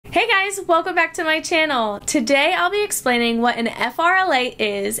Hey guys, welcome back to my channel. Today I'll be explaining what an FRLA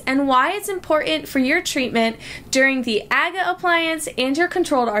is and why it's important for your treatment during the AGGA appliance and your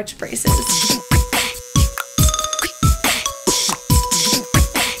controlled arch braces.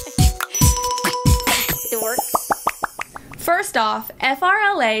 First off,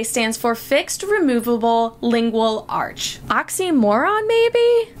 FRLA stands for Fixed Removable Lingual Arch. Oxymoron,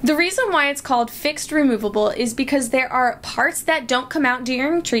 maybe? The reason why it's called fixed removable is because there are parts that don't come out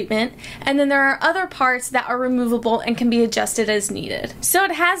during treatment, and then there are other parts that are removable and can be adjusted as needed. So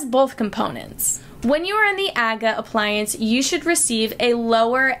it has both components. When you are in the AGGA appliance, you should receive a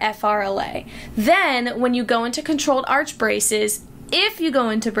lower FRLA. Then, when you go into controlled arch braces, if you go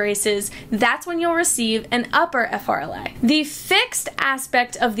into braces, that's when you'll receive an upper FRLA. The fixed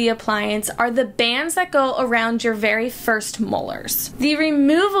aspect of the appliance are the bands that go around your very first molars. The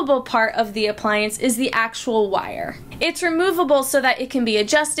removable part of the appliance is the actual wire. It's removable so that it can be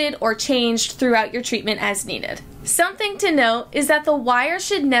adjusted or changed throughout your treatment as needed. Something to note is that the wire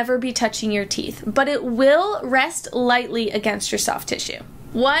should never be touching your teeth, but it will rest lightly against your soft tissue.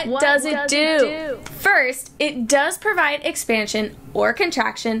 What does it do? First, it does provide expansion or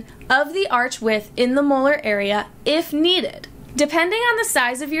contraction of the arch width in the molar area if needed. Depending on the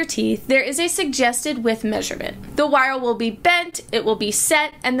size of your teeth, there is a suggested width measurement. The wire will be bent, it will be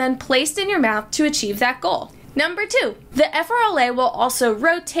set, and then placed in your mouth to achieve that goal. Number 2, the FRLA will also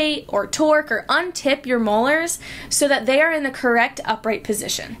rotate or torque or untip your molars so that they are in the correct upright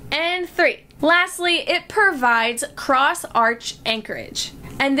position. And 3, lastly, it provides cross-arch anchorage.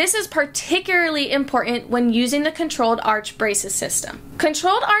 And this is particularly important when using the controlled arch braces system.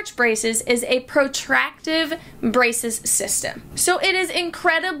 Controlled arch braces is a protractive braces system. So it is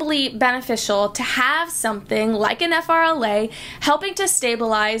incredibly beneficial to have something like an FRLA helping to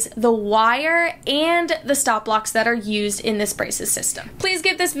stabilize the wire and the stop blocks that are used in this braces system. Please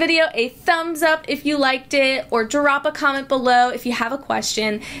give this video a thumbs up if you liked it, or drop a comment below if you have a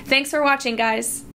question. Thanks for watching, guys.